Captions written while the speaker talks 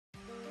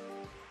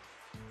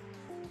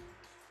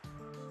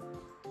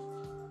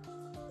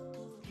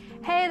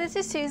Hey, this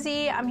is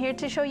Suzy. I'm here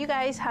to show you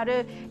guys how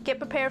to get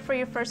prepared for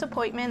your first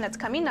appointment that's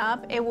coming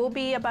up. It will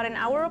be about an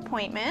hour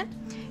appointment.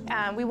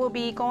 We will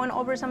be going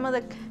over some of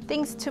the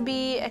things to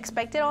be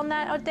expected on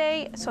that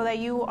day so that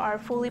you are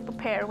fully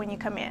prepared when you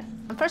come in.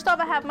 First off,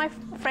 I have my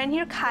friend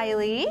here,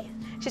 Kylie.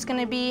 She's going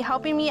to be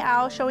helping me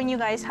out, showing you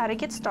guys how to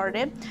get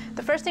started.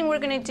 The first thing we're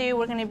going to do,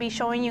 we're going to be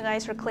showing you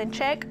guys her clean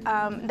check.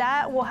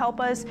 That will help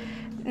us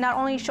not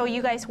only show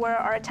you guys where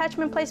our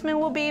attachment placement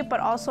will be, but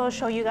also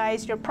show you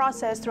guys your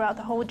process throughout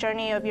the whole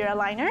journey of your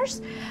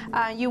aligners.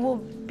 You will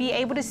be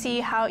able to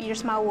see how your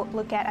smile will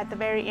look at the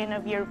very end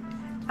of your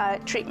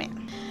treatment.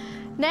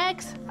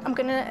 Next, I'm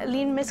gonna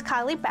lean Miss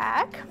Kylie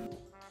back.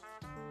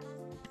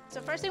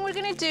 So first thing we're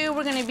gonna do,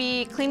 we're gonna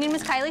be cleaning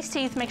Miss Kylie's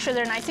teeth, make sure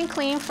they're nice and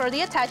clean for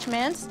the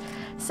attachments.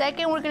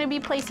 Second, we're gonna be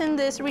placing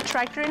this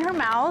retractor in her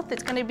mouth.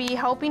 It's gonna be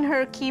helping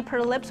her keep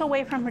her lips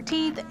away from her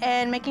teeth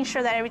and making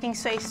sure that everything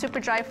stays super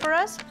dry for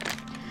us.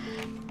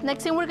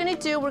 Next thing we're gonna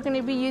do, we're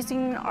gonna be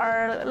using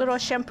our little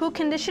shampoo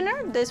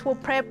conditioner. This will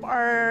prep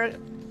our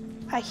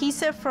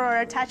adhesive for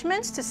our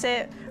attachments to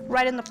sit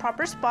right in the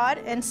proper spot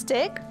and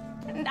stick.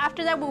 And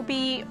after that, we'll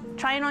be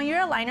trying on your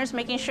aligners,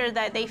 making sure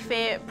that they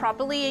fit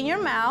properly in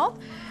your mouth.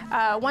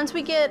 Once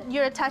we get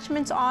your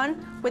attachments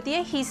on with the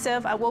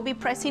adhesive, I will be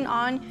pressing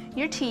on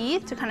your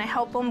teeth to kind of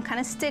help them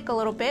kind of stick a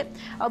little bit.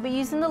 I'll be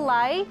using the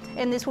light,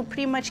 and this will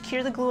pretty much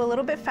cure the glue a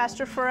little bit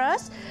faster for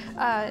us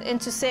and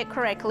to sit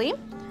correctly.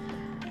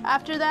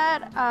 After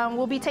that,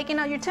 we'll be taking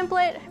out your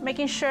template,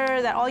 making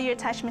sure that all your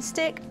attachments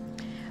stick.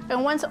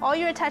 And once all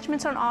your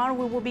attachments are on,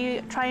 we will be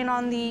trying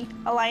on the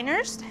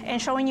aligners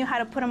and showing you how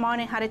to put them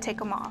on and how to take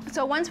them off.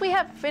 So once we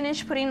have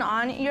finished putting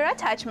on your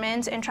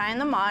attachments and trying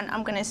them on,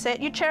 I'm gonna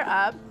set your chair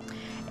up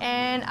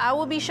and I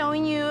will be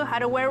showing you how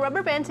to wear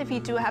rubber bands if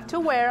you do have to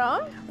wear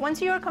them. Once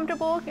you are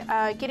comfortable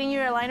getting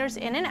your aligners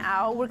in and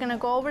out, we're gonna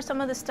go over some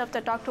of the stuff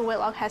that Dr.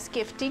 Whitlock has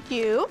gifted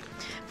you.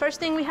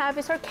 First thing we have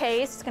is our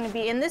case. It's gonna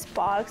be in this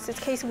box. This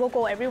case will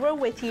go everywhere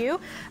with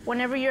you.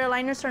 Whenever your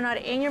aligners are not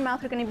in your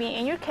mouth, they're gonna be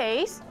in your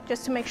case,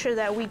 just to make sure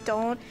that we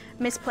don't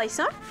misplace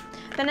them.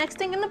 The next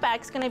thing in the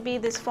back is gonna be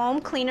this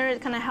foam cleaner.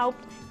 It's gonna help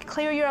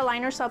clear your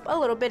aligners up a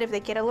little bit if they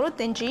get a little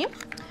dingy.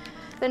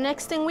 The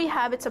next thing we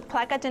have, it's a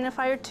plaque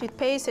identifier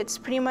toothpaste. It's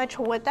pretty much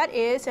what that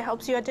is. It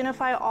helps you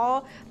identify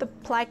all the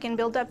plaque and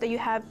buildup that you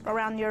have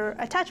around your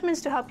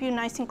attachments to help you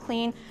nice and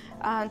clean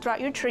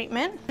throughout your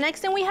treatment. Next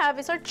thing we have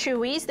is our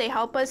chewies. They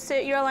help us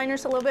sit your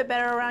aligners a little bit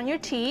better around your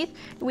teeth.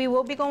 We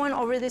will be going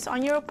over this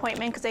on your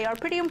appointment because they are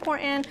pretty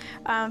important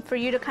for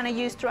you to kind of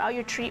use throughout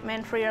your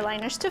treatment for your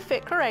aligners to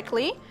fit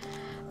correctly.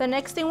 The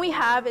next thing we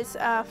have is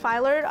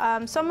filer.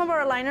 Some of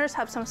our aligners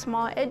have some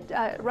small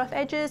rough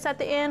edges at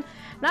the end.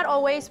 Not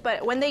always,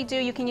 but when they do,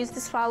 you can use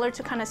this filer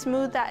to kind of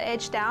smooth that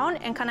edge down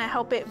and kind of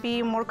help it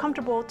be more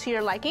comfortable to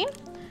your liking.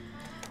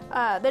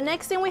 The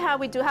next thing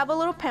we do have a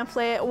little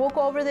pamphlet. We'll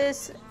go over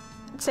this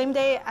same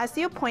day as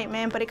the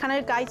appointment, but it kind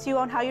of guides you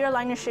on how your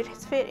aligner should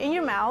fit in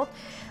your mouth.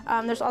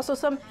 There's also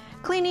some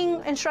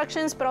cleaning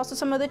instructions, but also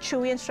some of the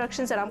chewy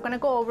instructions that I'm going to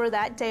go over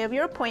that day of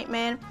your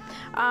appointment.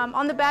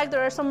 On the back,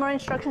 there are some more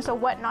instructions of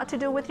what not to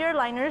do with your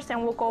aligners,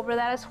 and we'll go over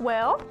that as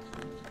well.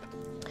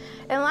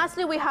 And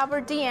lastly, we have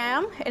our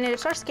DM, and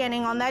it's our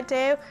scanning on that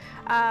day.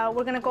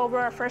 We're gonna go over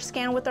our first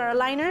scan with our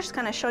aligners,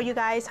 kind of show you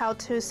guys how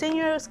to send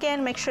your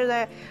scan, make sure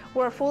that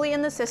we're fully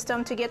in the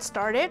system to get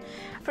started.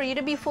 For you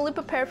to be fully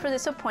prepared for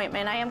this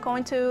appointment, I am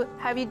going to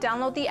have you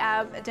download the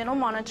app Dental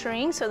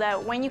Monitoring so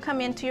that when you come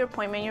into your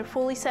appointment, you're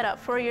fully set up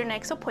for your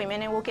next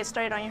appointment and we'll get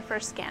started on your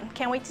first scan.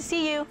 Can't wait to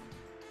see you.